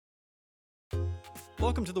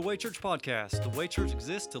Welcome to the Way Church Podcast. The Way Church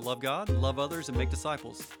exists to love God, love others, and make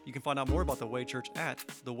disciples. You can find out more about the Way Church at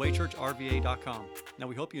thewaychurchrva.com. Now,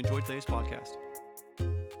 we hope you enjoyed today's podcast.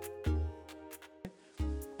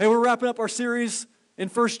 Hey, we're wrapping up our series in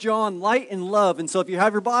 1 John, Light and Love. And so if you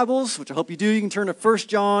have your Bibles, which I hope you do, you can turn to 1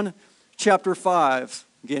 John chapter 5.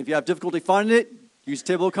 Again, if you have difficulty finding it, use the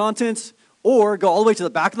table of contents, or go all the way to the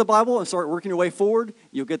back of the Bible and start working your way forward.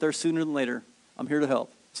 You'll get there sooner than later. I'm here to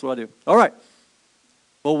help. That's what I do. All right.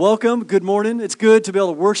 Well, welcome. Good morning. It's good to be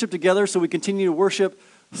able to worship together, so we continue to worship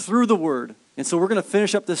through the Word. And so we're going to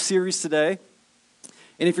finish up this series today.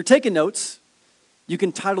 And if you're taking notes, you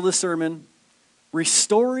can title this sermon,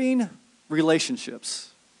 Restoring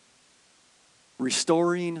Relationships.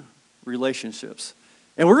 Restoring Relationships.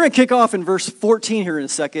 And we're going to kick off in verse 14 here in a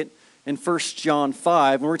second in 1 John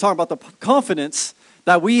 5. And we're talking about the confidence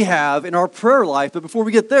that we have in our prayer life. But before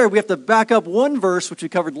we get there, we have to back up one verse, which we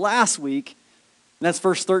covered last week. And that's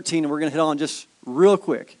verse 13, and we're going to hit on just real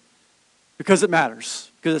quick because it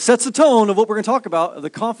matters. Because it sets the tone of what we're going to talk about, of the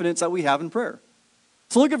confidence that we have in prayer.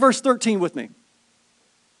 So look at verse 13 with me. It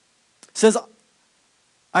says,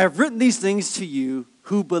 I have written these things to you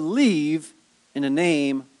who believe in the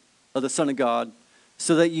name of the Son of God,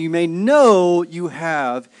 so that you may know you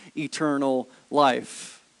have eternal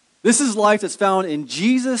life. This is life that's found in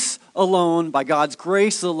Jesus alone, by God's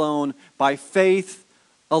grace alone, by faith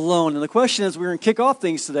alone. And the question as we're going to kick off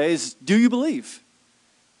things today is, do you believe?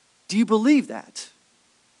 Do you believe that?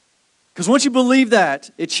 Because once you believe that,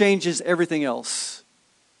 it changes everything else.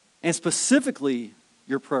 And specifically,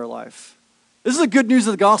 your prayer life. This is the good news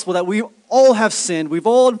of the gospel, that we all have sinned. We've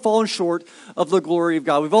all fallen short of the glory of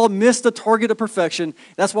God. We've all missed the target of perfection.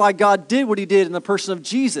 That's why God did what he did in the person of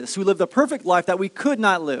Jesus, who lived a perfect life that we could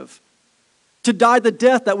not live, to die the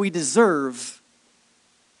death that we deserve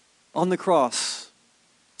on the cross,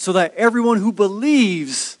 so that everyone who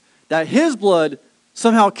believes that his blood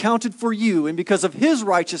somehow counted for you, and because of his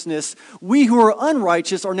righteousness, we who are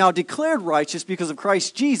unrighteous are now declared righteous because of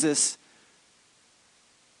Christ Jesus.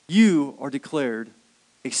 You are declared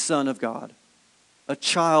a son of God, a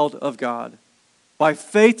child of God, by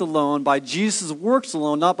faith alone, by Jesus' works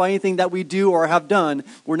alone, not by anything that we do or have done.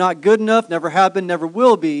 We're not good enough, never have been, never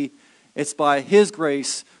will be. It's by his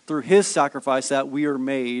grace, through his sacrifice, that we are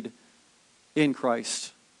made in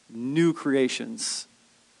Christ, new creations.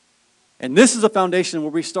 And this is a foundation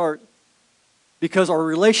where we start, because our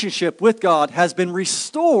relationship with God has been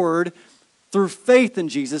restored through faith in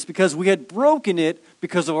Jesus, because we had broken it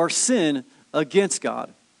because of our sin against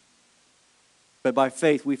God. But by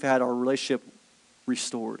faith, we've had our relationship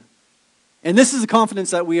restored. And this is the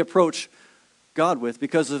confidence that we approach God with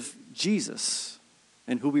because of Jesus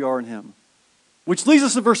and who we are in him. Which leads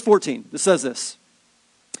us to verse 14. It says this.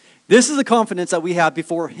 This is the confidence that we have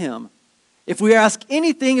before him. If we ask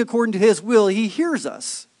anything according to his will, he hears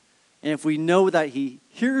us. And if we know that he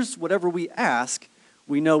hears whatever we ask,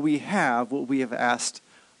 we know we have what we have asked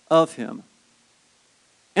of him.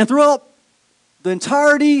 And throughout the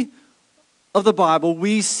entirety of the Bible,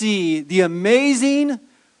 we see the amazing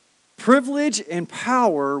privilege and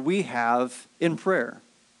power we have in prayer.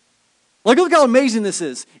 Like, look how amazing this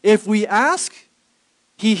is. If we ask,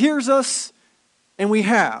 he hears us, and we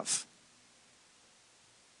have.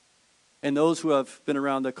 And those who have been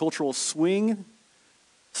around the cultural swing,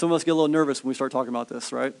 some of us get a little nervous when we start talking about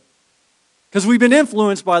this, right? Because we've been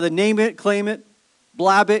influenced by the name it, claim it,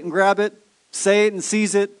 blab it and grab it, say it and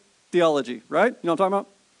seize it theology, right? You know what I'm talking about?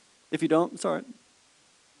 If you don't, it's all right.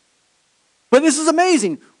 But this is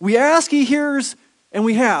amazing. We ask, he hears, and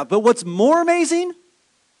we have. But what's more amazing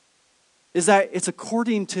is that it's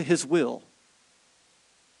according to his will.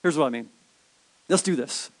 Here's what I mean. Let's do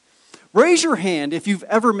this. Raise your hand if you've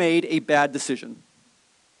ever made a bad decision.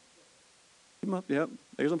 Keep them up. Yep.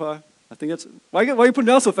 There's some pie. I think that's... Why are you putting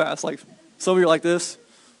it down so fast? Like, some of you are like this.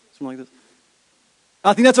 Some like this.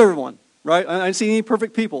 I think that's everyone, right? I don't see any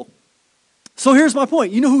perfect people. So here's my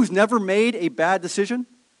point. You know who's never made a bad decision?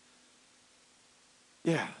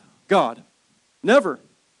 Yeah, God. Never.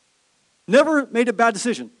 Never made a bad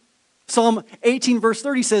decision. Psalm 18 verse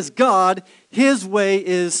 30 says, God, his way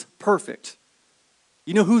is perfect.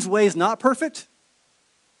 You know whose way is not perfect?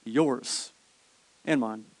 Yours and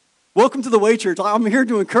mine. Welcome to the Way Church. I'm here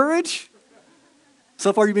to encourage.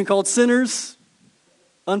 So far you've been called sinners,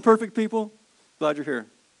 unperfect people. Glad you're here.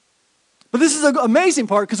 But this is an amazing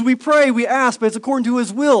part, because we pray, we ask, but it's according to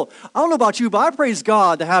his will. I don't know about you, but I praise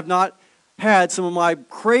God to have not had some of my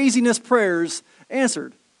craziness prayers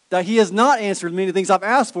answered. That he has not answered many things I've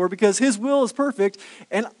asked for, because his will is perfect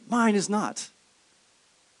and mine is not.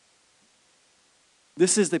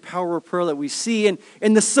 This is the power of prayer that we see. And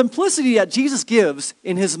the simplicity that Jesus gives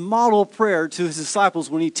in his model prayer to his disciples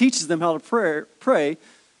when he teaches them how to pray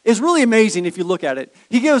is really amazing if you look at it.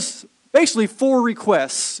 He gives basically 4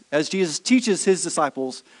 requests as Jesus teaches his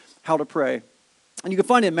disciples how to pray. And you can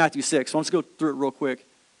find it in Matthew 6. So I'll just go through it real quick.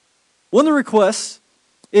 One of the requests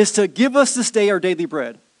is to give us this day our daily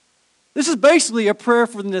bread. This is basically a prayer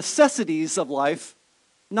for the necessities of life,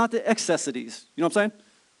 not the excessities. You know what I'm saying?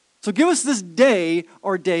 So give us this day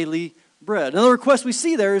our daily bread. Another request we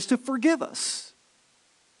see there is to forgive us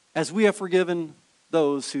as we have forgiven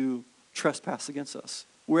those who trespass against us.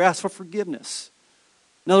 We ask for forgiveness.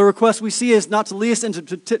 Another request we see is not to lead us into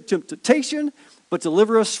temptation, but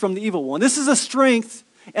deliver us from the evil one. This is a strength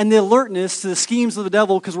and the alertness to the schemes of the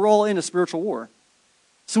devil because we're all in a spiritual war.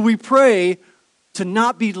 So we pray to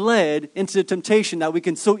not be led into the temptation that we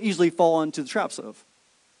can so easily fall into the traps of.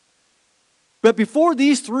 But before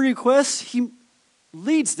these 3 requests, he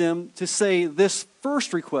leads them to say this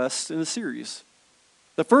first request in the series.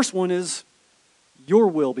 The first one is, your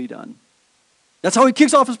will be done. That's how he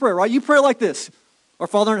kicks off his prayer, right? You pray like this. Our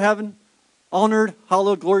Father in heaven, honored,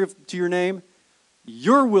 hallowed, glory to your name.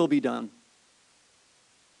 Your will be done.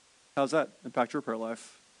 How does that impact your prayer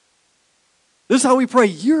life? This is how we pray,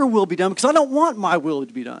 your will be done, because I don't want my will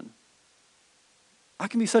to be done. I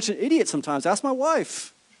can be such an idiot sometimes. Ask my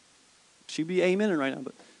wife. She'd be amening right now,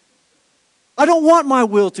 but I don't want my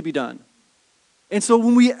will to be done. And so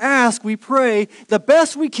when we ask, we pray the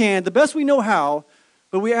best we can, the best we know how,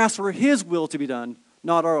 but we ask for his will to be done,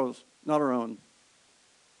 not our own.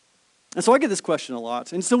 And so I get this question a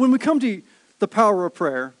lot. And so when we come to the power of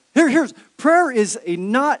prayer, prayer is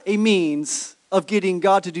not a means of getting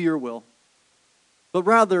God to do your will, but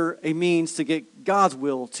rather a means to get God's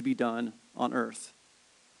will to be done on earth.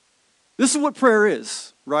 This is what prayer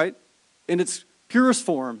is, right? In its purest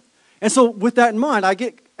form. And so with that in mind, I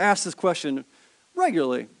get asked this question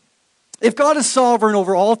regularly. If God is sovereign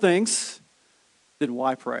over all things, then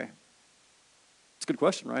why pray? It's a good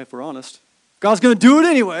question, right, if we're honest. If God's going to do it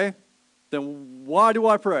anyway, then why do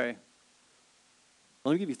I pray?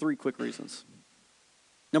 Let me give you 3 quick reasons.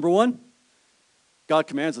 Number 1, God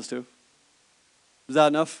commands us to. Is that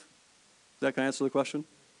enough? Is that going to answer the question?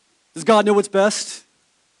 Does God know what's best?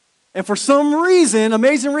 And for some reason,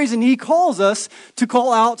 amazing reason, he calls us to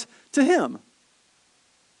call out to him.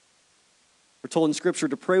 We're told in Scripture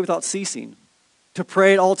to pray without ceasing, to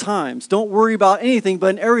pray at all times. Don't worry about anything,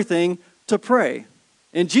 but in everything to pray.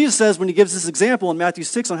 And Jesus says when he gives this example in Matthew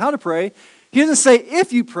 6 on how to pray, he doesn't say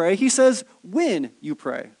if you pray, he says when you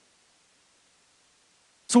pray.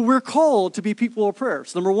 So we're called to be people of prayer.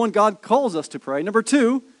 So number 1, God calls us to pray. Number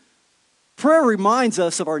 2, prayer reminds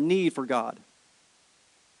us of our need for God.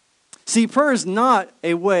 See, prayer is not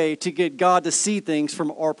a way to get God to see things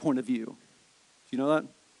from our point of view. Do you know that?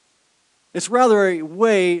 It's rather a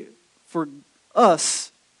way for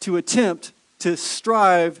us to attempt to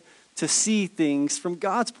strive to see things from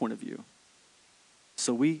God's point of view.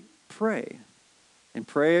 So we pray. And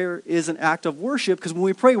prayer is an act of worship because when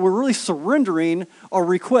we pray, we're really surrendering our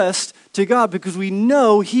request to God because we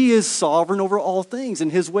know he is sovereign over all things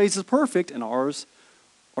and his ways is perfect and ours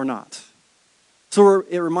are not. So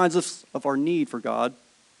it reminds us of our need for God.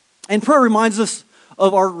 And prayer reminds us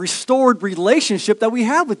of our restored relationship that we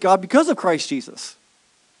have with God because of Christ Jesus.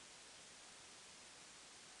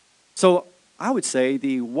 So I would say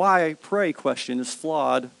the why pray question is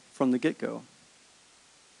flawed from the get-go.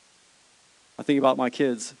 I think about my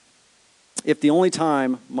kids. If the only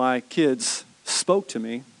time my kids spoke to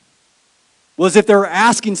me was if they were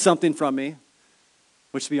asking something from me,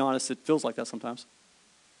 which to be honest, it feels like that sometimes.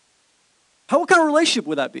 What kind of relationship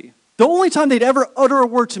would that be? The only time they'd ever utter a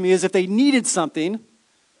word to me is if they needed something.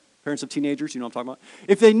 Parents of teenagers, you know what I'm talking about.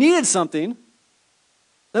 If they needed something,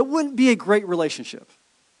 that wouldn't be a great relationship.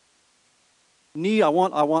 I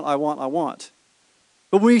want.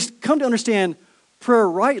 But when we come to understand prayer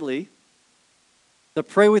rightly, to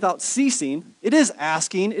pray without ceasing, it is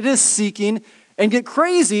asking, it is seeking, and get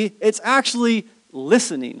crazy, it's actually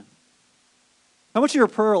listening. How much of your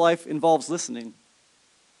prayer life involves listening?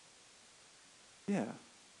 Yeah.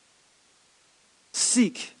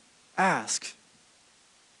 Seek, ask,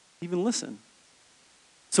 even listen.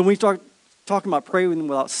 So when we start talking about praying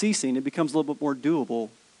without ceasing, it becomes a little bit more doable.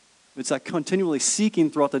 It's like continually seeking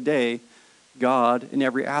throughout the day God in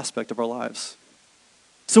every aspect of our lives.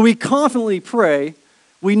 So we confidently pray.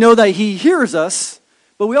 We know that he hears us,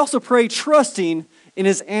 but we also pray trusting in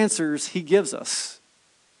his answers he gives us.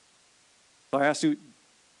 So I ask you,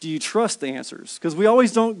 do you trust the answers? Because we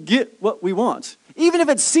always don't get what we want. Even if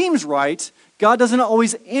it seems right, God doesn't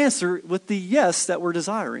always answer with the yes that we're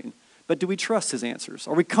desiring. but do we trust his answers?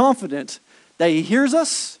 Are we confident that he hears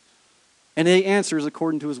us and he answers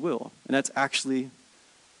according to his will? And that's actually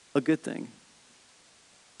a good thing.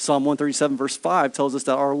 Psalm 137 verse 5 tells us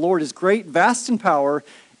that our Lord is great, vast in power,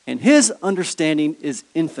 and his understanding is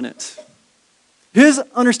infinite. His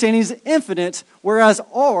understanding is infinite, whereas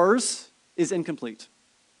ours is incomplete.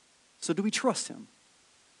 So do we trust him?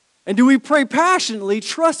 And do we pray passionately,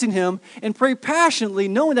 trusting him, and pray passionately,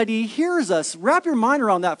 knowing that he hears us? Wrap your mind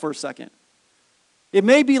around that for a second. It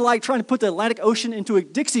may be like trying to put the Atlantic Ocean into a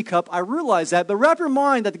Dixie cup. I realize that. But wrap your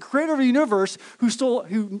mind that the creator of the universe,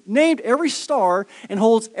 who named every star and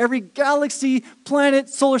holds every galaxy, planet,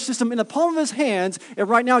 solar system in the palm of his hands, and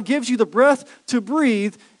right now gives you the breath to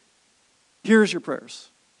breathe, hears your prayers.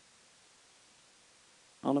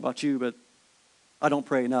 I don't know about you, but I don't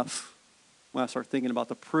pray enough when I start thinking about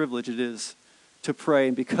the privilege it is to pray.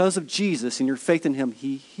 And because of Jesus and your faith in him,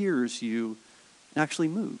 he hears you and actually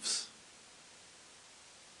moves.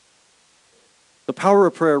 The power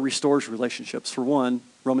of prayer restores relationships. For one,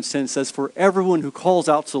 Romans 10 says, for everyone who calls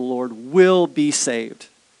out to the Lord will be saved.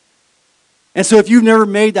 And so if you've never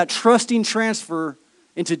made that trusting transfer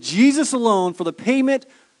into Jesus alone for the payment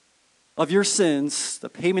of your sins, the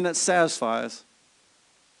payment that satisfies,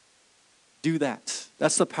 do that.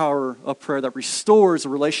 That's the power of prayer that restores the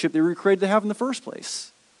relationship that we were created to have in the first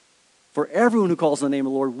place. For everyone who calls on the name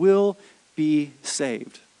of the Lord will be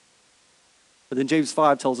saved. But then James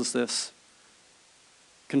 5 tells us this.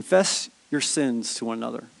 Confess your sins to one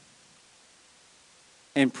another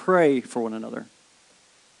and pray for one another.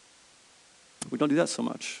 We don't do that so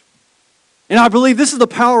much. And I believe this is the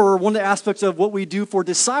power, one of the aspects of what we do for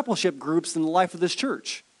discipleship groups in the life of this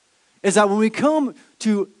church, is that when we come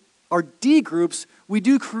to our D groups, we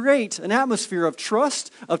do create an atmosphere of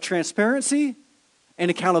trust, of transparency, and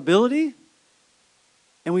accountability.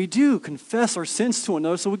 And we do confess our sins to one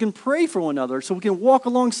another so we can pray for one another, so we can walk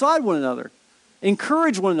alongside one another,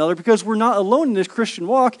 encourage one another, because we're not alone in this Christian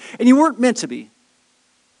walk, and you weren't meant to be.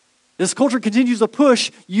 This culture continues to push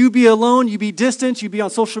you be alone, you be distant, you be on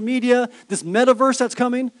social media, this metaverse that's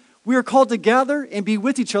coming. We are called to gather and be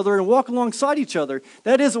with each other and walk alongside each other.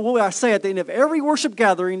 That is what I say at the end of every worship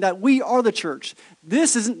gathering, that we are the church.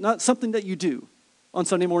 This isn't not something that you do on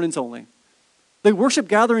Sunday mornings only. The worship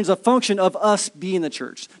gathering is a function of us being the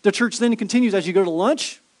church. The church then continues as you go to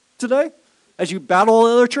lunch today, as you battle all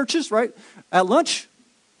the other churches, right? At lunch,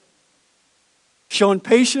 showing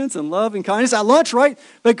patience and love and kindness at lunch, right?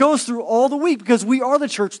 But it goes through all the week because we are the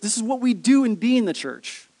church. This is what we do in being the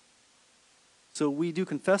church. So we do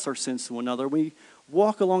confess our sins to one another. We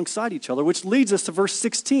walk alongside each other, which leads us to verse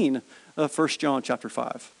 16 of 1 John chapter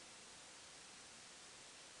 5.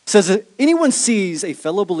 It says, if anyone sees a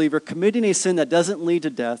fellow believer committing a sin that doesn't lead to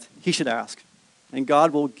death, he should ask, and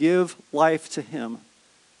God will give life to him.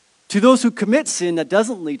 To those who commit sin that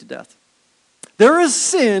doesn't lead to death. There is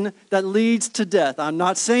sin that leads to death. I'm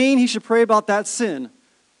not saying he should pray about that sin.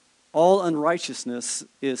 All unrighteousness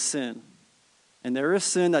is sin. And there is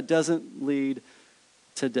sin that doesn't lead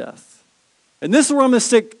to death. And this is where I'm going to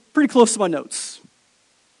stick pretty close to my notes,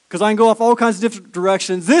 because I can go off all kinds of different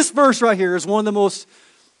directions. This verse right here is one of the most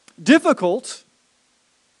difficult,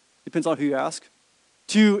 depends on who you ask,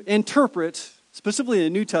 to interpret, specifically in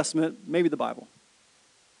the New Testament, maybe the Bible.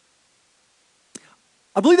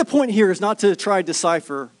 I believe the point here is not to try to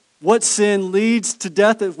decipher what sin leads to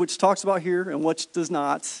death, which talks about here, and which does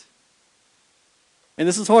not. And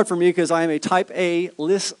this is hard for me because I am a type A,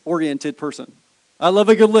 list-oriented person. I love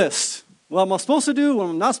a good list. What am I supposed to do? What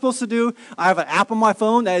am I not supposed to do? I have an app on my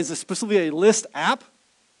phone that is specifically a list app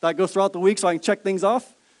that goes throughout the week so I can check things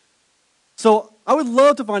off. So I would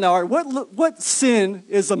love to find out, what sin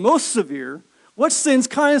is the most severe? What sin's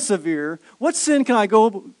kind of severe? What sin can I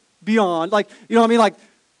go beyond? Like, you know what I mean? Like,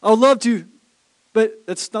 I would love to, but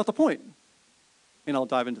that's not the point. And I'll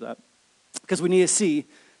dive into that. Because we need to see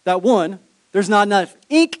that, one, there's not enough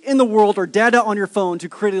ink in the world or data on your phone to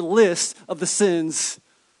create a list of the sins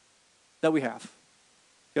that we have.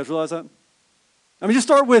 You guys realize that? I mean, just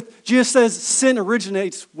start with, Jesus says sin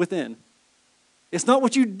originates within. It's not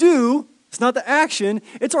what you do. It's not the action.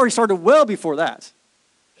 It's already started well before that.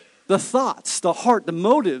 The thoughts, the heart, the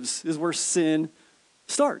motives is where sin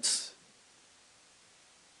starts.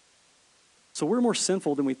 So we're more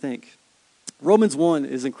sinful than we think. Romans 1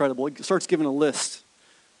 is incredible. It starts giving a list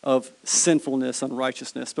of sinfulness,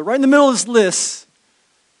 unrighteousness. But right in the middle of this list,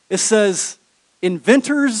 it says,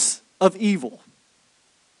 inventors of evil.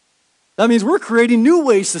 That means we're creating new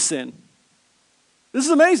ways to sin. This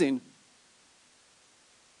is amazing.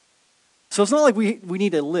 So it's not like we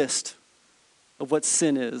need a list of what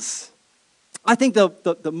sin is. I think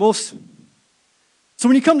the most So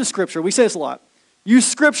when you come to Scripture, we say this a lot. Use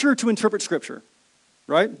Scripture to interpret Scripture,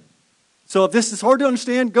 right? So if this is hard to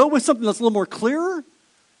understand, go with something that's a little more clearer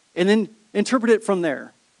and then interpret it from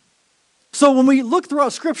there. So when we look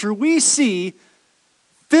throughout Scripture, we see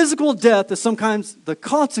physical death as sometimes the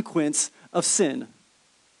consequence of sin.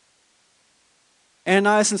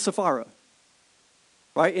 Ananias and Sapphira,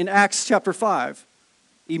 right? In Acts chapter 5,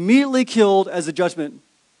 immediately killed as a judgment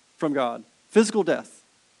from God. Physical death.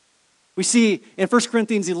 We see in 1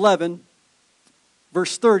 Corinthians 11,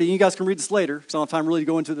 verse 30, you guys can read this later, because I don't have time really to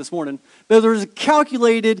go into it this morning, but there's a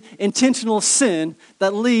calculated, intentional sin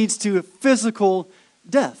that leads to physical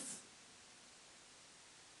death.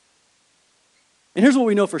 And here's what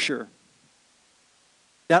we know for sure.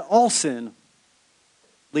 That all sin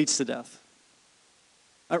leads to death.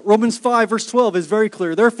 Romans 5, verse 12 is very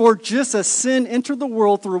clear. Therefore, just as sin entered the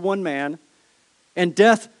world through one man, and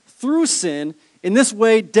death through sin, in this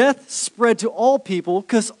way death spread to all people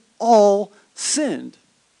because all sinned.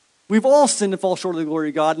 We've all sinned and fall short of the glory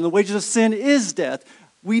of God, and the wages of sin is death.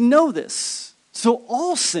 We know this. So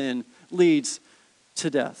all sin leads to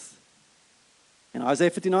death. And Isaiah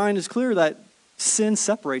 59 is clear that sin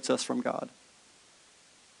separates us from God.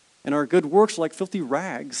 And our good works are like filthy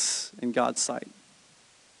rags in God's sight.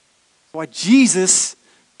 That's why Jesus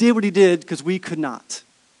did what he did, because we could not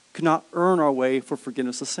earn our way for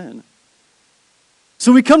forgiveness of sin.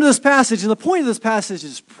 So we come to this passage, and the point of this passage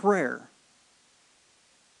is prayer.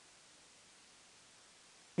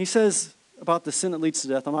 He says about the sin that leads to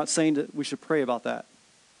death. I'm not saying that we should pray about that.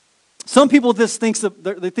 Some people they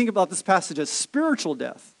think about this passage as spiritual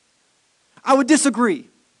death. I would disagree.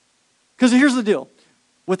 Because here's the deal.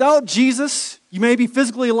 Without Jesus, you may be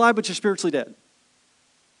physically alive, but you're spiritually dead.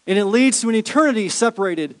 And it leads to an eternity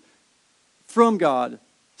separated from God,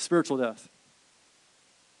 spiritual death.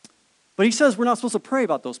 But he says we're not supposed to pray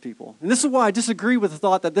about those people. And this is why I disagree with the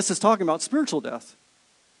thought that this is talking about spiritual death.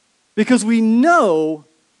 Because we know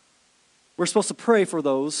we're supposed to pray for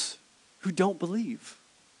those who don't believe,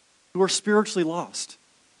 who are spiritually lost,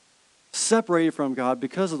 separated from God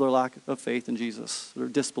because of their lack of faith in Jesus, their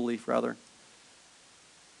disbelief rather.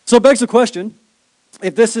 So it begs the question,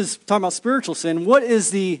 if this is talking about spiritual sin, what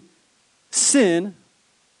is the sin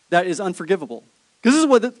that is unforgivable? Because this is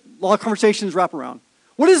what a lot of conversations wrap around.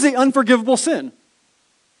 What is the unforgivable sin?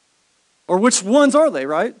 Or which ones are they,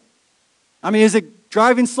 right? I mean, is it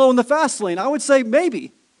driving slow in the fast lane? I would say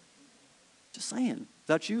maybe. Just saying. Is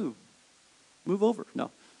that you? Move over.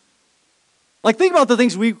 No. Like, think about the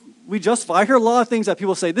things we justify. I hear a lot of things that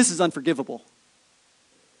people say, this is unforgivable.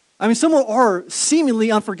 I mean, some are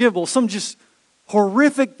seemingly unforgivable. Some just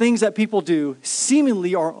horrific things that people do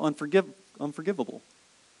seemingly are unforgivable.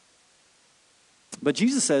 But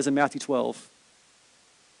Jesus says in Matthew 12,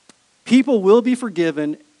 people will be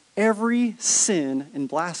forgiven every sin and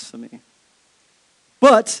blasphemy.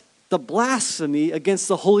 But the blasphemy against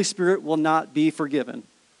the Holy Spirit will not be forgiven.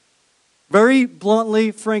 Very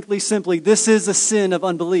bluntly, frankly, simply, this is a sin of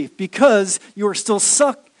unbelief because you are still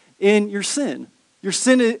stuck in your sin. Your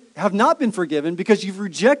sin have not been forgiven because you've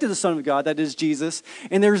rejected the Son of God, that is Jesus,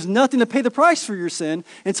 and there's nothing to pay the price for your sin,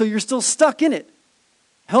 and so you're still stuck in it,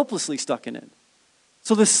 helplessly stuck in it.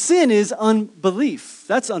 So the sin is unbelief.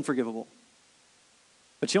 That's unforgivable.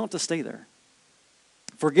 But you don't have to stay there.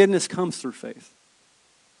 Forgiveness comes through faith.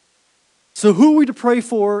 So who are we to pray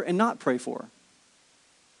for and not pray for?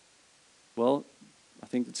 Well, I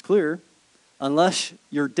think it's clear. Unless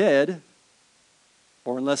you're dead,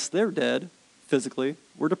 or unless they're dead physically,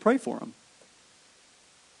 we're to pray for them.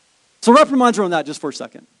 So wrap your minds around that just for a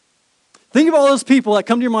second. Think of all those people that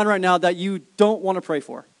come to your mind right now that you don't want to pray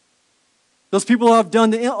for. Those people who have done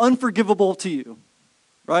the unforgivable to you,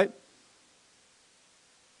 right?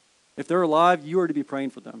 If they're alive, you are to be praying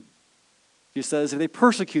for them. He says, if they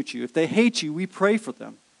persecute you, if they hate you, we pray for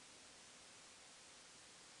them.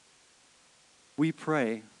 We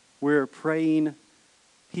pray. We're praying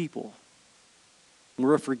people.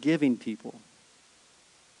 We're a forgiving people.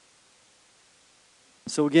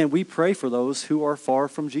 So again, we pray for those who are far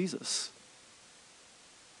from Jesus.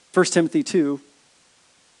 1 Timothy 2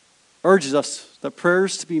 urges us that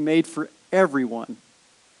prayers to be made for everyone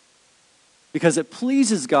because it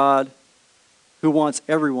pleases God who wants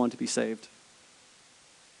everyone to be saved.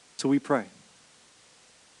 So we pray.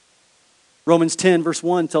 Romans 10 verse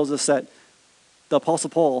 1 tells us that the Apostle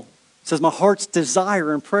Paul says, my heart's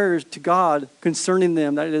desire and prayers to God concerning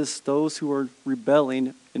them, that is those who are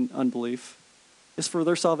rebelling in unbelief, is for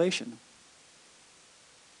their salvation.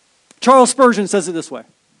 Charles Spurgeon says it this way.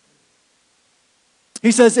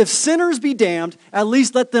 He says, if sinners be damned, at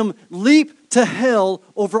least let them leap to hell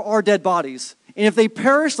over our dead bodies. And if they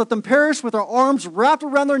perish, let them perish with their arms wrapped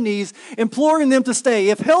around their knees, imploring them to stay.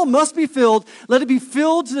 If hell must be filled, let it be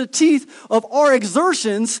filled to the teeth of our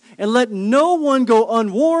exertions, and let no one go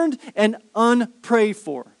unwarned and unprayed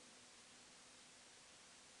for.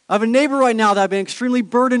 I have a neighbor right now that I've been extremely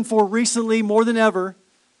burdened for recently, more than ever,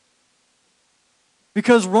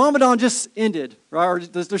 because Ramadan just ended, right? Or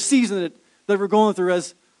the season that we're going through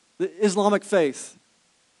as the Islamic faith.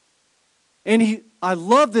 And I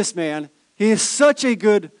love this man. He is such a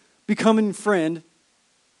good becoming friend.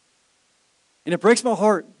 And it breaks my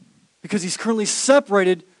heart because he's currently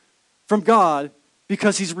separated from God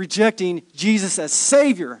because he's rejecting Jesus as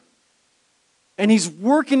Savior. And he's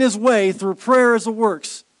working his way through prayer as it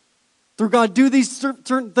works. Through God, do these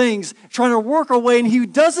certain things, trying to work our way, and he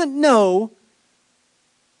doesn't know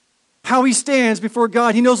how he stands before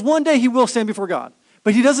God. He knows one day he will stand before God.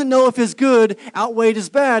 But he doesn't know if his good outweighed his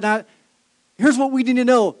bad. Now, here's what we need to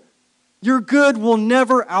know. Your good will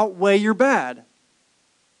never outweigh your bad.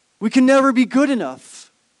 We can never be good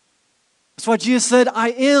enough. That's why Jesus said, I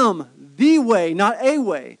am the way, not a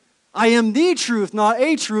way. I am the truth, not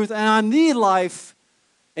a truth, and I'm the life.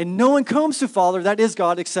 And no one comes to Father, that is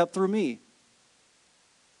God, except through me.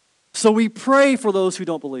 So we pray for those who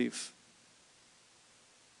don't believe.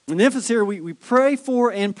 And the emphasis here, we pray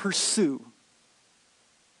for and pursue.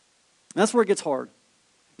 And that's where it gets hard.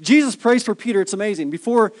 Jesus prays for Peter. It's amazing.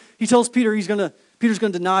 Before he tells Peter Peter's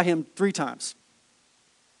going to deny him 3 times.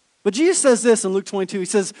 But Jesus says this in Luke 22. He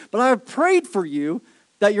says, but I have prayed for you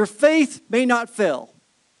that your faith may not fail.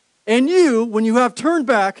 And you, when you have turned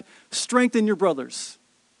back, strengthen your brothers.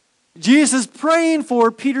 Jesus is praying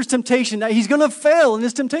for Peter's temptation, that he's going to fail in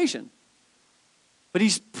his temptation. But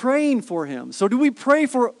he's praying for him. So do we pray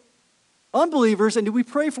for unbelievers and do we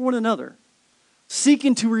pray for one another?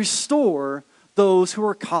 Seeking to restore those who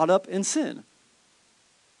are caught up in sin.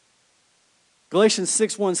 Galatians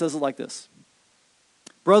 6:1 says it like this.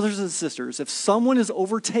 Brothers and sisters, if someone is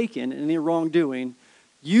overtaken in any wrongdoing,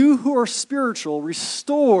 you who are spiritual,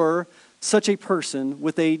 restore such a person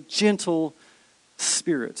with a gentle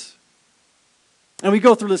spirit. And we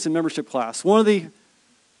go through this in membership class. One of the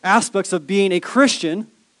aspects of being a Christian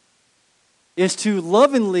is to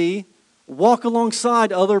lovingly walk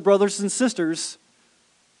alongside other brothers and sisters.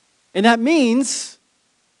 And that means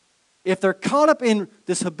if they're caught up in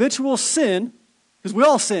this habitual sin, because we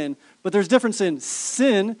all sin, but there's difference in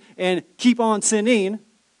sin and keep on sinning,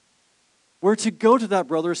 we're to go to that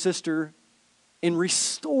brother or sister and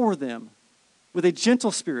restore them with a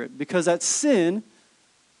gentle spirit, because that sin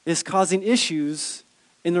is causing issues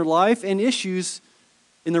in their life and issues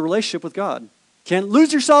in their relationship with God. Can't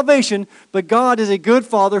lose your salvation, but God is a good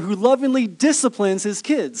father who lovingly disciplines his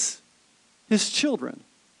kids, his children.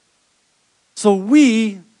 So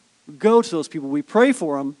we go to those people, we pray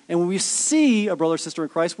for them, and when we see a brother or sister in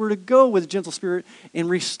Christ, we're to go with a gentle spirit and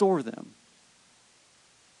restore them.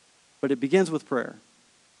 But it begins with prayer.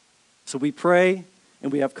 So we pray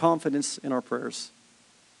and we have confidence in our prayers.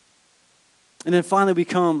 And then finally we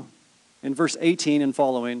come in verse 18 and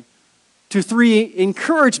following to 3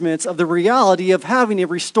 encouragements of the reality of having a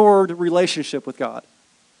restored relationship with God.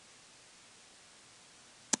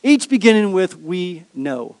 Each beginning with we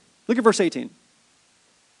know. Look at verse 18.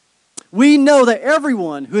 We know that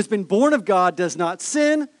everyone who has been born of God does not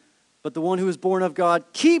sin, but the one who is born of God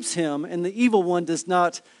keeps him, and the evil one does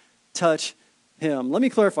not touch him. Let me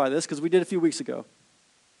clarify this because we did a few weeks ago.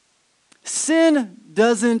 Sin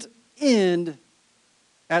doesn't end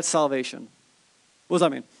at salvation. What does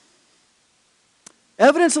that mean?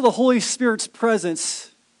 Evidence of the Holy Spirit's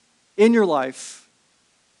presence in your life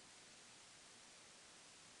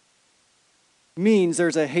means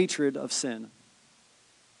there's a hatred of sin.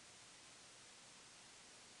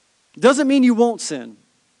 It doesn't mean you won't sin.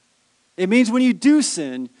 It means when you do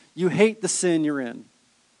sin, you hate the sin you're in.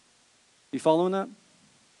 You following that?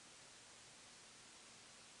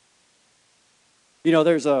 You know,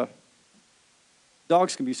 there's a...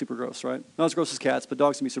 Dogs can be super gross, right? Not as gross as cats, but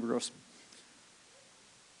dogs can be super gross.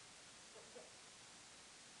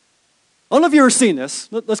 I don't know if you've ever seen this.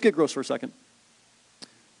 Let's get gross for a second.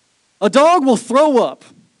 A dog will throw up,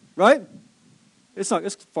 right? It's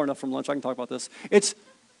far enough from lunch. I can talk about this.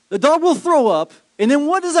 The dog will throw up, and then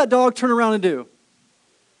what does that dog turn around and do?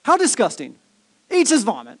 How disgusting. Eats his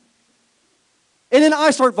vomit. And then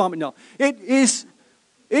I start vomiting. No, it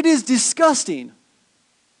is disgusting.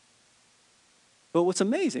 But what's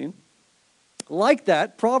amazing, like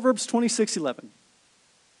that, Proverbs 26:11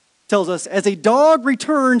 tells us, as a dog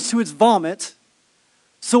returns to its vomit,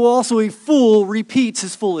 so also a fool repeats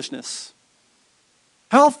his foolishness.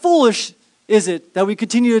 How foolish is it that we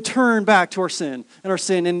continue to turn back to our sin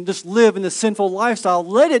and just live in this sinful lifestyle?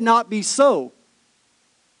 Let it not be so.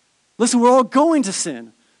 Listen, we're all going to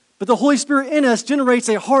sin, but the Holy Spirit in us generates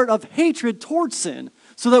a heart of hatred towards sin,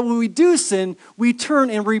 so that when we do sin, we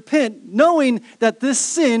turn and repent, knowing that this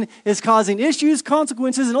sin is causing issues,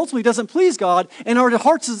 consequences, and ultimately doesn't please God. And our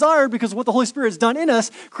heart's desire, because of what the Holy Spirit has done in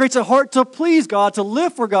us, creates a heart to please God, to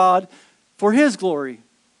live for God, for His glory.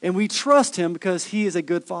 And we trust Him because He is a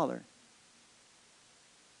good Father.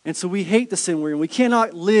 And so we hate the sin we're in. We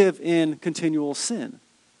cannot live in continual sin.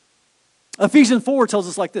 Ephesians 4 tells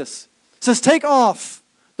us like this. It says, take off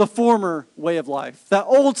the former way of life, that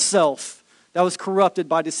old self that was corrupted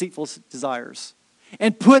by deceitful desires,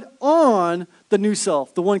 and put on the new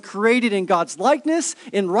self, the one created in God's likeness,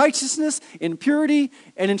 in righteousness, in purity,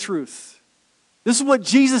 and in truth. This is what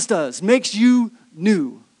Jesus does, makes you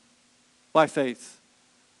new by faith.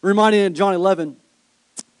 Reminded in John 11,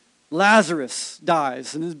 Lazarus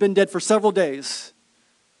dies and has been dead for several days.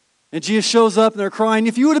 And Jesus shows up and they're crying,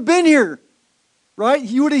 if you would have been here, right?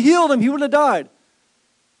 You would have healed him, he would have died.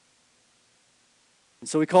 And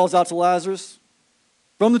so he calls out to Lazarus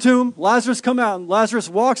from the tomb. Lazarus, come out. And Lazarus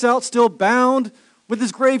walks out still bound with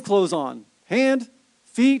his grave clothes on. Hand,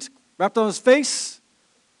 feet, wrapped on his face.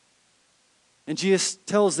 And Jesus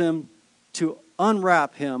tells them to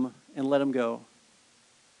unwrap him and let him go.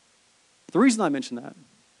 The reason I mention that,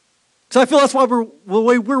 because I feel that's why the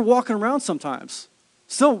way we're walking around sometimes.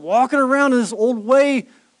 Still walking around in this old way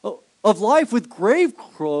of life with grave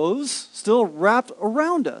clothes still wrapped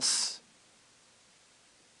around us.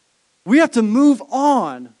 We have to move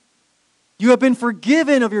on. You have been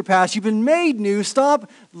forgiven of your past. You've been made new. Stop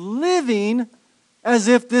living as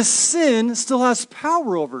if this sin still has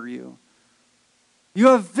power over you. You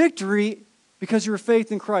have victory because of your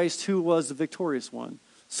faith in Christ, who was the victorious one.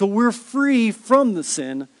 So we're free from the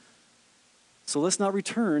sin. So let's not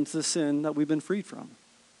return to the sin that we've been freed from.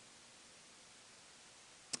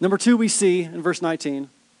 Number 2, we see in verse 19,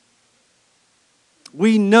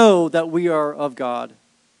 we know that we are of God,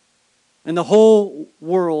 and the whole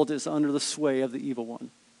world is under the sway of the evil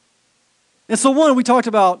one. And so one, we talked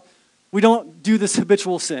about we don't do this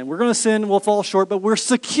habitual sin. We're going to sin, we'll fall short, but we're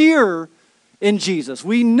secure in Jesus.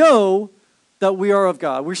 We know that we are of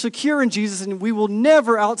God. We're secure in Jesus, and we will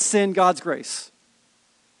never out-sin God's grace.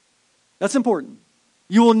 That's important.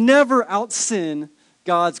 You will never out-sin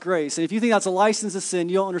God's grace. And if you think that's a license to sin,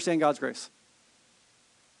 you don't understand God's grace.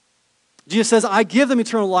 Jesus says, I give them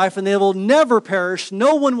eternal life, and they will never perish.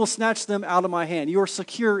 No one will snatch them out of my hand. You are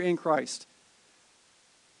secure in Christ.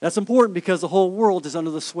 That's important because the whole world is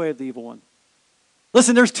under the sway of the evil one.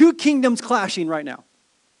 Listen, there's 2 kingdoms clashing right now.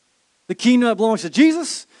 The kingdom that belongs to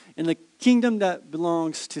Jesus and the kingdom that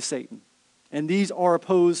belongs to Satan. And these are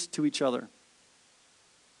opposed to each other. And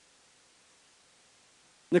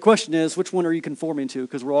the question is, which one are you conforming to?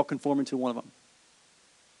 Because we're all conforming to one of them.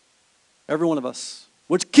 Every one of us.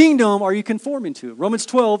 Which kingdom are you conforming to? Romans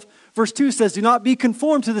 12, verse 2 says, do not be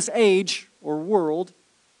conformed to this age or world,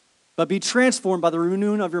 but be transformed by the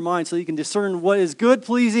renewing of your mind so that you can discern what is good,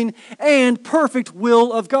 pleasing, and perfect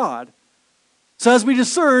will of God. So as we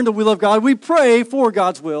discern the will of God, we pray for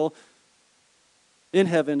God's will in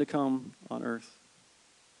heaven to come on earth.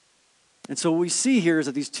 And so what we see here is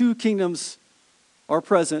that these 2 kingdoms are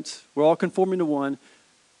present. We're all conforming to one.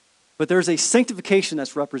 But there's a sanctification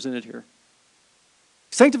that's represented here.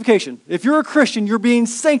 Sanctification. If you're a Christian, you're being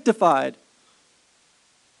sanctified.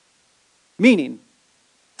 Meaning,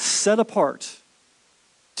 set apart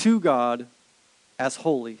to God as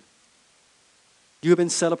holy. You have been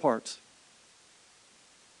set apart.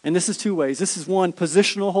 And this is 2 ways. This is one,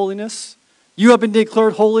 positional holiness. You have been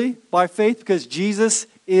declared holy by faith because Jesus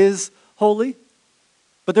is holy.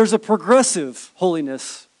 But there's a progressive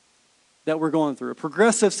holiness that we're going through, a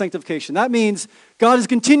progressive sanctification. That means God is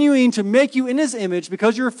continuing to make you in His image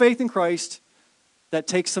because your faith in Christ. That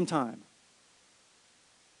takes some time.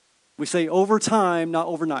 We say over time, not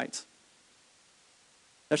overnight.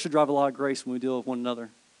 That should drive a lot of grace when we deal with one another.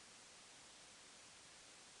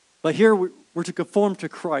 But here we're to conform to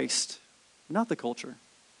Christ, not the culture.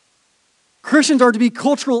 Christians are to be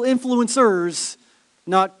cultural influencers,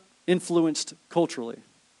 not influenced culturally.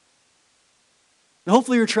 And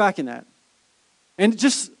hopefully you're tracking that. And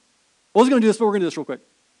just, I was going to do this, but we're going to do this real quick.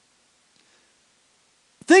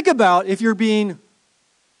 Think about if you're being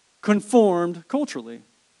conformed culturally.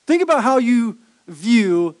 Think about how you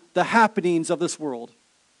view the happenings of this world.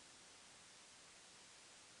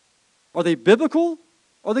 Are they biblical?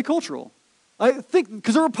 Are they cultural? I think,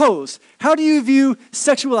 because they're opposed. How do you view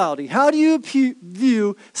sexuality? How do you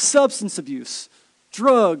view substance abuse?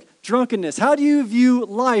 drunkenness? How do you view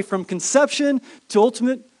life from conception to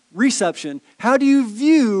ultimate reception? How do you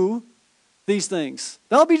view these things?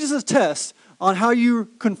 That'll be just a test on how you're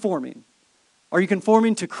conforming. Are you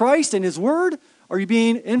conforming to Christ and His Word? Or are you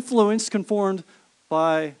being influenced, conformed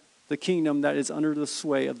by the kingdom that is under the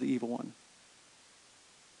sway of the evil one?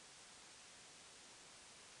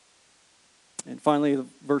 And finally,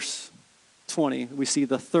 verse 20, we see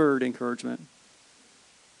the third encouragement.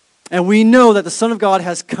 And we know that the Son of God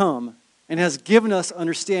has come and has given us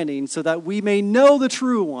understanding so that we may know the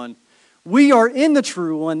true one. We are in the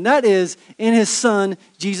true one, that is, in His Son,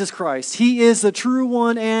 Jesus Christ. He is the true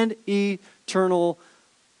one and eternal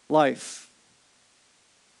life.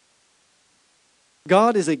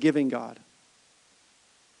 God is a giving God. I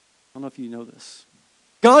don't know if you know this.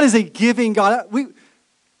 God is a giving God.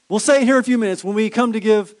 We'll say it here in a few minutes. When we come to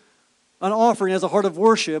give an offering as a heart of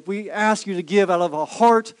worship, we ask you to give out of a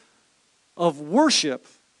heart of worship.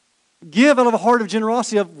 Give out of a heart of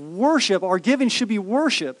generosity, of worship. Our giving should be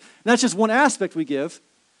worship. And that's just one aspect we give.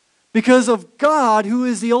 Because of God, who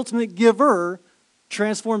is the ultimate giver,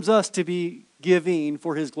 transforms us to be giving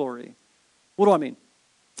for His glory. What do I mean?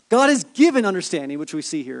 God has given understanding, which we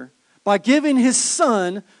see here, by giving His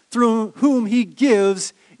Son through whom He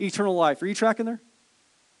gives eternal life. Are you tracking there?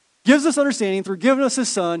 Gives us understanding through giving us His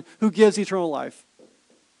Son who gives eternal life.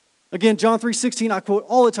 Again, John 3:16 I quote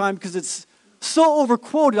all the time because it's so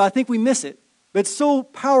overquoted, I think we miss it. But it's so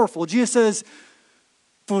powerful. Jesus says,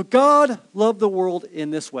 "For God loved the world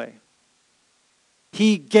in this way.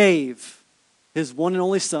 He gave His one and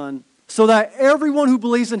only Son so that everyone who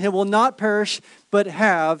believes in Him will not perish but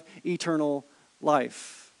have eternal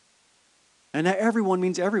life." And that everyone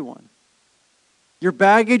means everyone. Your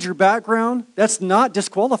baggage, your background, that's not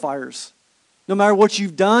disqualifiers. No matter what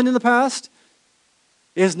you've done in the past,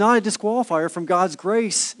 it is not a disqualifier from God's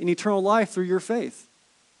grace and eternal life through your faith.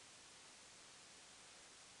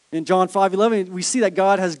 In John 5:11, we see that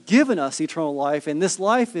God has given us eternal life, and this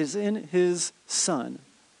life is in His Son.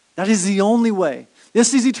 That is the only way.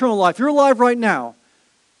 This is eternal life. You're alive right now,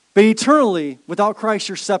 but eternally, without Christ,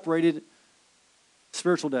 you're separated,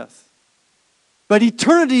 spiritual death. But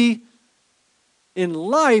eternity in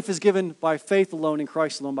life is given by faith alone, in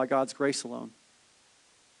Christ alone, by God's grace alone.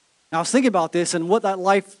 Now, I was thinking about this and what that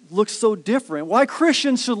life looks so different. Why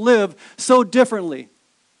Christians should live so differently.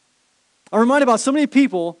 I'm reminded about so many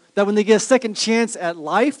people that when they get a second chance at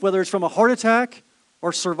life, whether it's from a heart attack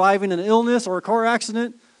or surviving an illness or a car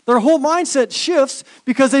accident, their whole mindset shifts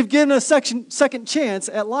because they've given a second chance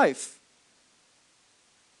at life.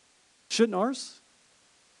 Shouldn't ours?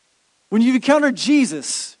 When you encounter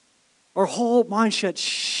Jesus, our whole mindset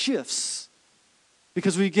shifts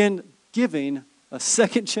because we begin giving a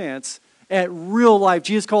second chance at real life.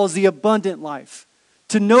 Jesus calls the abundant life.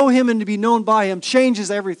 To know Him and to be known by Him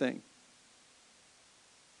changes everything.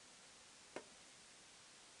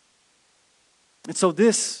 And so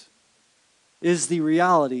this is the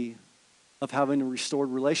reality of having restored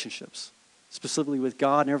relationships, specifically with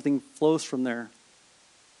God, and everything flows from there.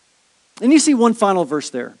 And you see one final verse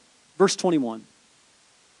there, verse 21.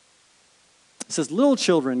 It says, "Little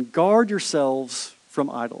children, guard yourselves from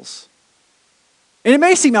idols." And it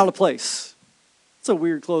may seem out of place. It's a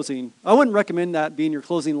weird closing. I wouldn't recommend that being your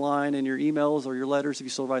closing line in your emails or your letters if you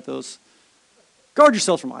still write those. Guard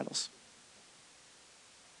yourselves from idols.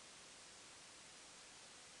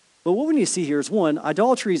 But what we need to see here is, one,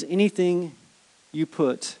 idolatry is anything you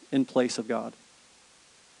put in place of God.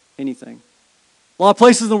 Anything. A lot of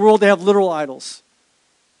places in the world, they have literal idols.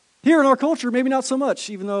 Here in our culture, maybe not so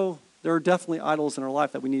much, even though there are definitely idols in our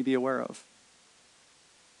life that we need to be aware of.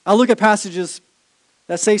 I look at passages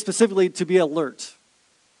that say specifically to be alert.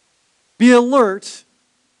 Be alert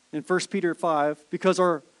in 1 Peter 5 because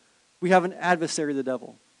we have an adversary, the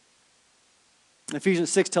devil. Ephesians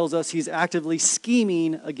 6 tells us he's actively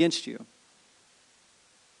scheming against you.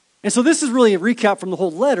 And so this is really a recap from the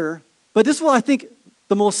whole letter, but this is what I think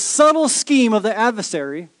the most subtle scheme of the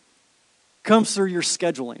adversary comes through your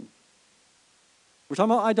scheduling. We're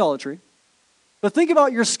talking about idolatry. But think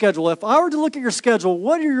about your schedule. If I were to look at your schedule,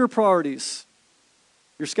 what are your priorities?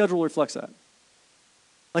 Your schedule reflects that.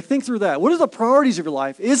 Like, think through that. What are the priorities of your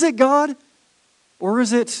life? Is it God? Or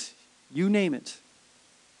is it, you name it?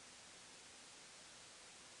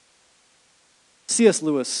 C.S.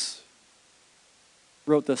 Lewis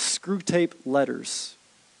wrote the Screwtape Letters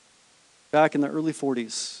back in the early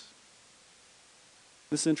 40s.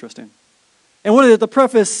 This is interesting. And the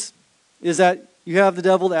preface is that you have the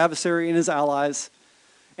devil, the adversary, and his allies.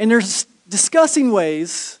 And they're discussing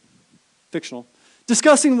ways, fictional, to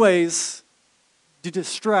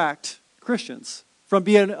distract Christians from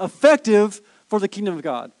being effective for the kingdom of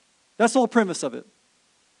God. That's the whole premise of it.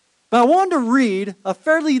 But I wanted to read a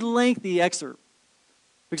fairly lengthy excerpt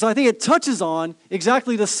because I think it touches on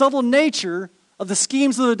exactly the subtle nature of the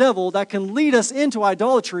schemes of the devil that can lead us into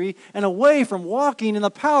idolatry and away from walking in the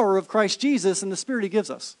power of Christ Jesus and the Spirit He gives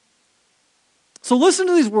us. So listen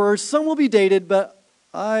to these words. Some will be dated, but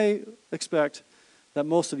I expect that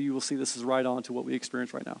most of you will see this is right on to what we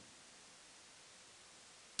experience right now.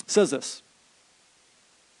 It says this: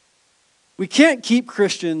 we can't keep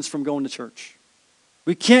Christians from going to church.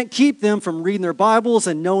 We can't keep them from reading their Bibles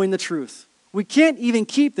and knowing the truth. We can't even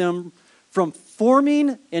keep them from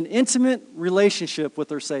forming an intimate relationship with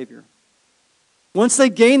their Savior. Once they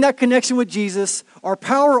gain that connection with Jesus, our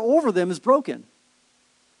power over them is broken.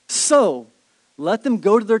 So, let them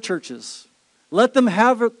go to their churches. Let them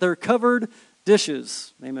have their covered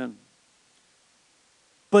dishes. Amen.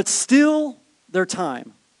 But steal their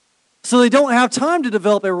time, so they don't have time to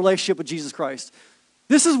develop a relationship with Jesus Christ.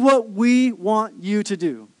 This is what we want you to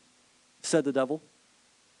do, said the devil.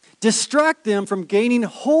 Distract them from gaining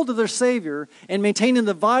hold of their Savior and maintaining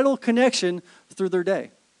the vital connection through their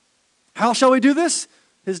day. How shall we do this?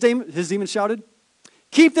 His demon shouted.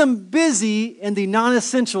 Keep them busy in the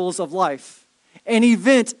non-essentials of life and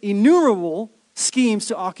invent innumerable schemes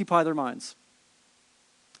to occupy their minds.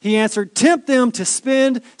 He answered, tempt them to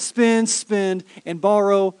spend, and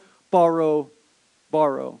borrow.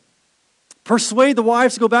 Persuade the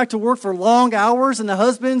wives to go back to work for long hours and the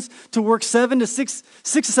husbands to work 6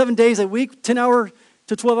 to 7 days a week, 10-hour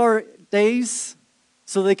to 12-hour days,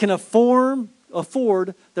 so they can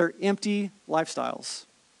afford their empty lifestyles.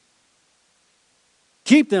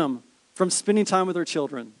 Keep them from spending time with their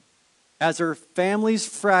children. As their families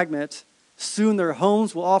fragment, soon their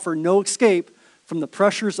homes will offer no escape from the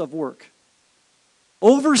pressures of work.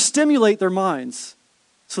 Overstimulate their minds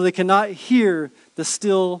so they cannot hear the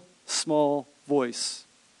still small voice.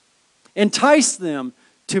 Entice them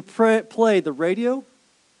to play the radio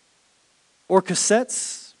or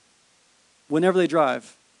cassettes whenever they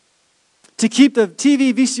drive. To keep the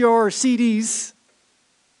TV, VCR, or CDs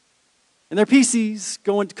and their PCs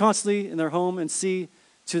going constantly in their home, and see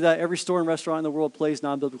to that every store and restaurant in the world plays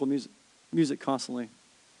non-biblical music constantly.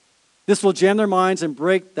 This will jam their minds and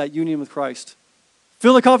break that union with Christ.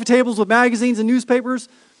 Fill the coffee tables with magazines and newspapers.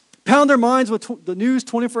 Pound their minds with the news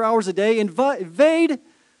 24 hours a day. Invade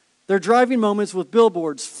their driving moments with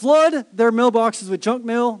billboards. Flood their mailboxes with junk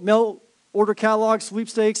mail order catalogs,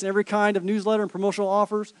 sweepstakes, and every kind of newsletter and promotional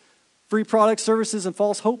offers, free products, services, and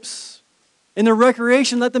false hopes. In their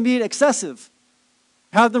recreation, let them be excessive.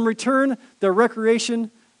 Have them return their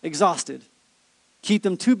recreation exhausted. Keep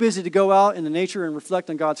them too busy to go out in the nature and reflect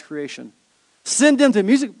on God's creation. Send them to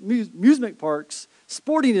amusement parks,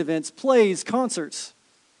 sporting events, plays, concerts,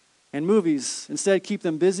 and movies. Instead, keep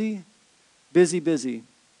them busy.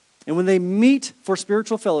 And when they meet for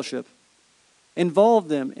spiritual fellowship, involve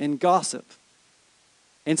them in gossip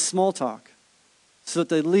and small talk so that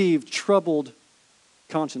they leave troubled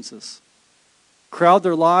consciences. Crowd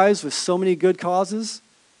their lives with so many good causes,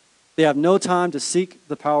 they have no time to seek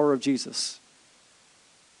the power of Jesus.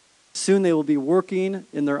 Soon they will be working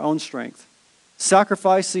in their own strength,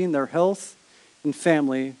 sacrificing their health and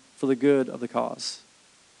family for the good of the cause.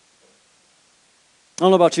 I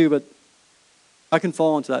don't know about you, but I can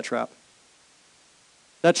fall into that trap.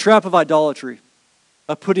 That trap of idolatry,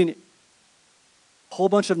 of putting a whole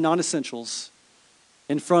bunch of non-essentials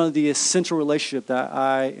in front of the essential relationship that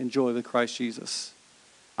I enjoy with Christ Jesus.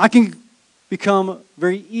 I can become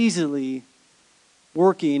very easily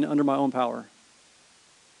working under my own power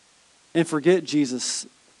and forget Jesus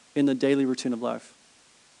in the daily routine of life.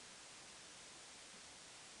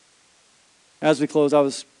 As we close, I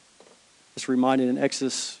was just reminded in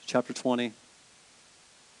Exodus chapter 20.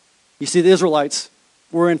 You see, the Israelites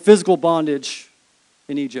were in physical bondage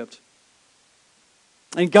in Egypt.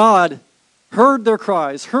 And God heard their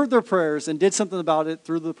cries, heard their prayers, and did something about it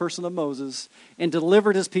through the person of Moses and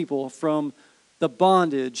delivered his people from the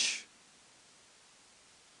bondage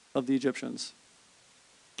of the Egyptians.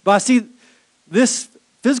 But I see this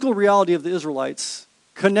physical reality of the Israelites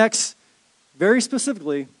connects very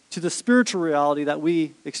specifically to the spiritual reality that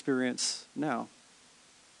we experience now.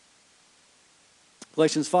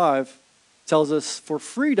 Galatians 5 tells us, for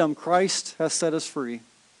freedom Christ has set us free.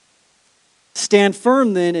 Stand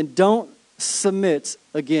firm then and don't submit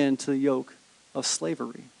again to the yoke of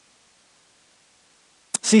slavery.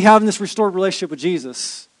 See, having this restored relationship with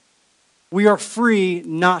Jesus, we are free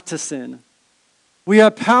not to sin. We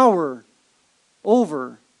have power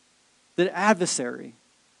over the adversary.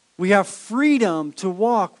 We have freedom to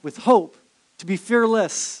walk with hope, to be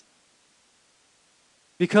fearless.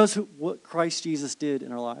 because of what Christ Jesus did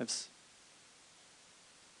in our lives.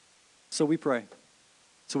 So we pray.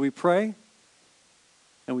 So we pray,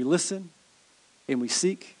 and we listen, and we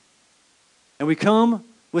seek, and we come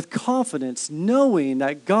with confidence, knowing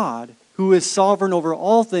that God, who is sovereign over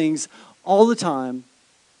all things all the time,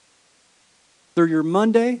 through your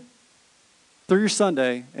Monday, through your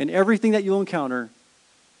Sunday, and everything that you'll encounter,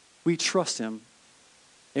 we trust him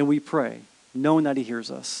and we pray, knowing that he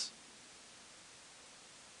hears us.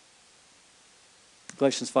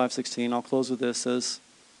 Galatians 5:16, I'll close with this, says,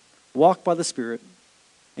 walk by the Spirit,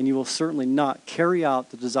 and you will certainly not carry out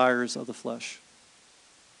the desires of the flesh.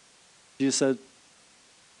 Jesus said,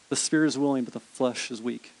 the Spirit is willing, but the flesh is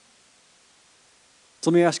weak. So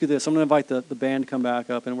let me ask you this. I'm going to invite the band to come back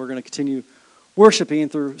up, and we're going to continue worshiping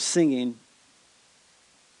through singing.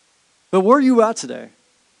 But where are you at today?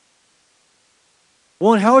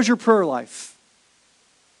 One, how is your prayer life?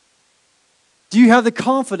 Do you have the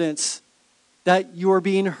confidence that you are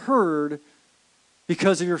being heard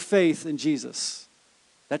because of your faith in Jesus?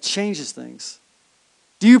 That changes things.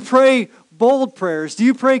 Do you pray bold prayers? Do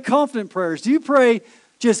you pray confident prayers? Do you pray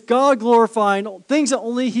just God glorifying, things that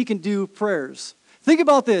only he can do prayers? Think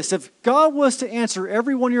about this. If God was to answer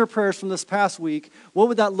every one of your prayers from this past week, what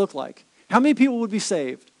would that look like? How many people would be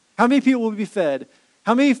saved? How many people would be fed?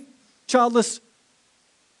 How many childless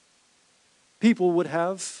people would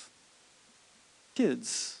have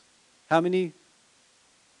kids? How many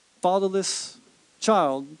fatherless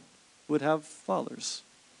child would have fathers?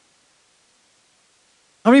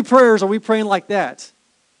 How many prayers are we praying like that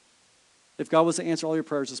if God was to answer all your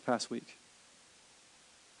prayers this past week?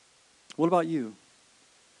 What about you?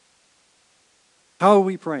 How are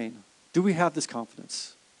we praying? Do we have this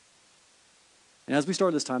confidence? And as we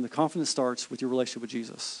start this time, the confidence starts with your relationship with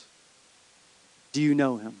Jesus. Do you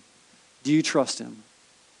know him? Do you trust him?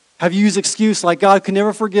 Have you used excuse like God can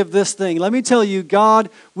never forgive this thing? Let me tell you,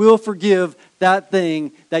 God will forgive that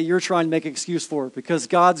thing that you're trying to make an excuse for, because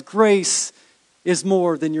God's grace is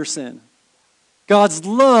more than your sin. God's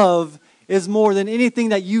love is more than anything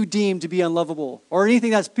that you deem to be unlovable or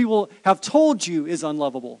anything that people have told you is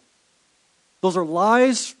unlovable. Those are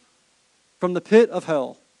lies from the pit of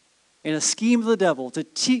hell and a scheme of the devil to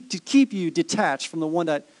keep you detached from the one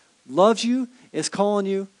that loves you, is calling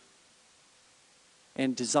you,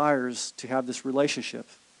 and desires to have this relationship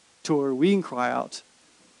to where we can cry out,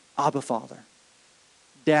 Abba, Father,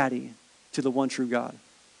 Daddy, to the one true God.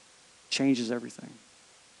 Changes everything.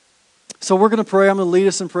 So we're going to pray. I'm going to lead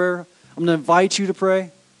us in prayer. I'm going to invite you to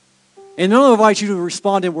pray. And then I'll invite you to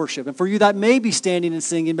respond in worship. And for you, that may be standing and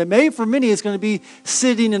singing, but maybe for many, it's going to be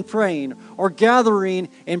sitting and praying or gathering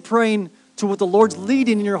and praying to what the Lord's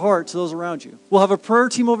leading in your heart to those around you. We'll have a prayer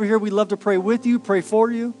team over here. We'd love to pray with you, pray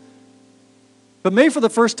for you. But maybe for the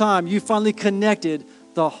first time, you finally connected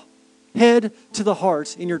the head to the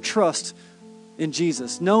heart in your trust in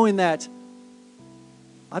Jesus, knowing that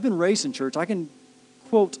I've been raised in church. I can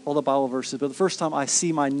quote all the Bible verses, but the first time I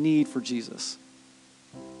see my need for Jesus.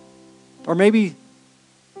 Or maybe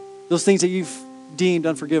those things that you've deemed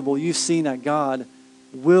unforgivable, you've seen that God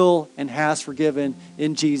will and has forgiven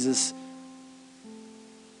in Jesus,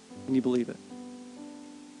 and you believe it.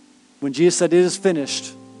 When Jesus said, it is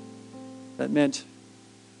finished, that meant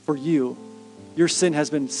for you, your sin has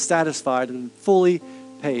been satisfied and fully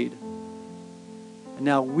paid. And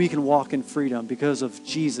now we can walk in freedom because of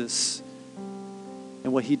Jesus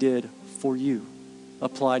and what he did for you,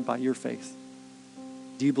 applied by your faith.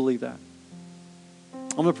 Do you believe that?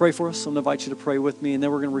 I'm going to pray for us. I'm going to invite you to pray with me, and then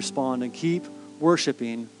we're going to respond and keep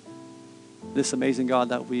worshiping this amazing God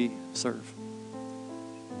that we serve.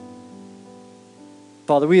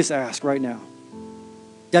 Father, we just ask right now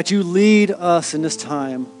that you lead us in this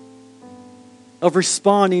time of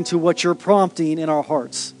responding to what you're prompting in our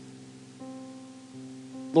hearts.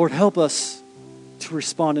 Lord, help us to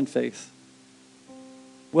respond in faith.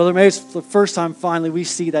 Whether maybe it's the first time finally we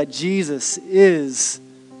see that Jesus is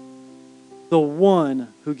the one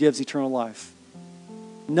who gives eternal life.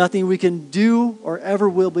 Nothing we can do or ever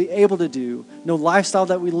will be able to do, no lifestyle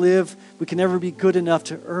that we live, we can never be good enough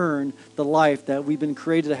to earn the life that we've been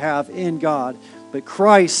created to have in God. But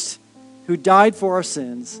Christ, who died for our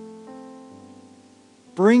sins,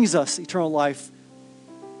 brings us eternal life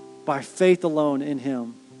by faith alone in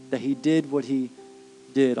him, that he did what he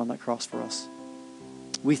did on that cross for us.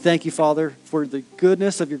 We thank you, Father, for the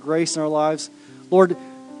goodness of your grace in our lives. Lord,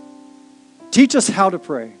 teach us how to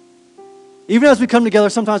pray. Even as we come together,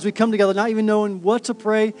 sometimes we come together not even knowing what to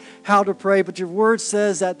pray, how to pray, but your word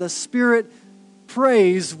says that the Spirit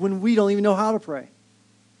prays when we don't even know how to pray.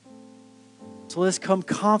 So let's come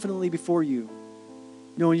confidently before you,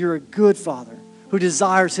 knowing you're a good Father who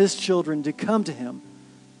desires his children to come to him,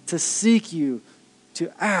 to seek you,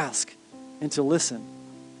 to ask, and to listen.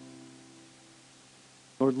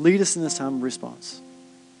 Lord, lead us in this time of response.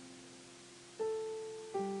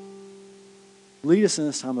 Lead us in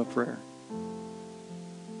this time of prayer.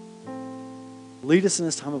 Lead us in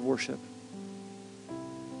this time of worship.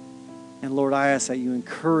 And Lord, I ask that you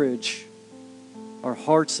encourage our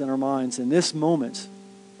hearts and our minds in this moment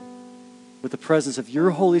with the presence of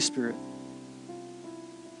your Holy Spirit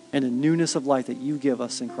and the newness of life that you give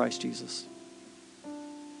us in Christ Jesus.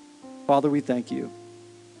 Father, we thank you.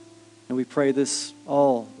 And we pray this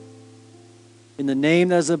all in the name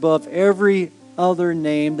that is above every other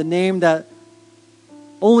name, the name that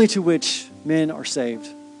only to which men are saved.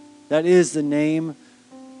 That is the name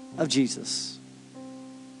of Jesus.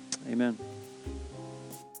 Amen.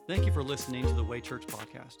 Thank you for listening to the Way Church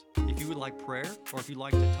podcast. If you would like prayer or if you'd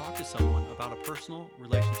like to talk to someone about a personal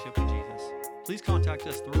relationship with Jesus, please contact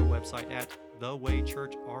us through our website at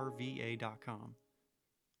thewaychurchrva.com.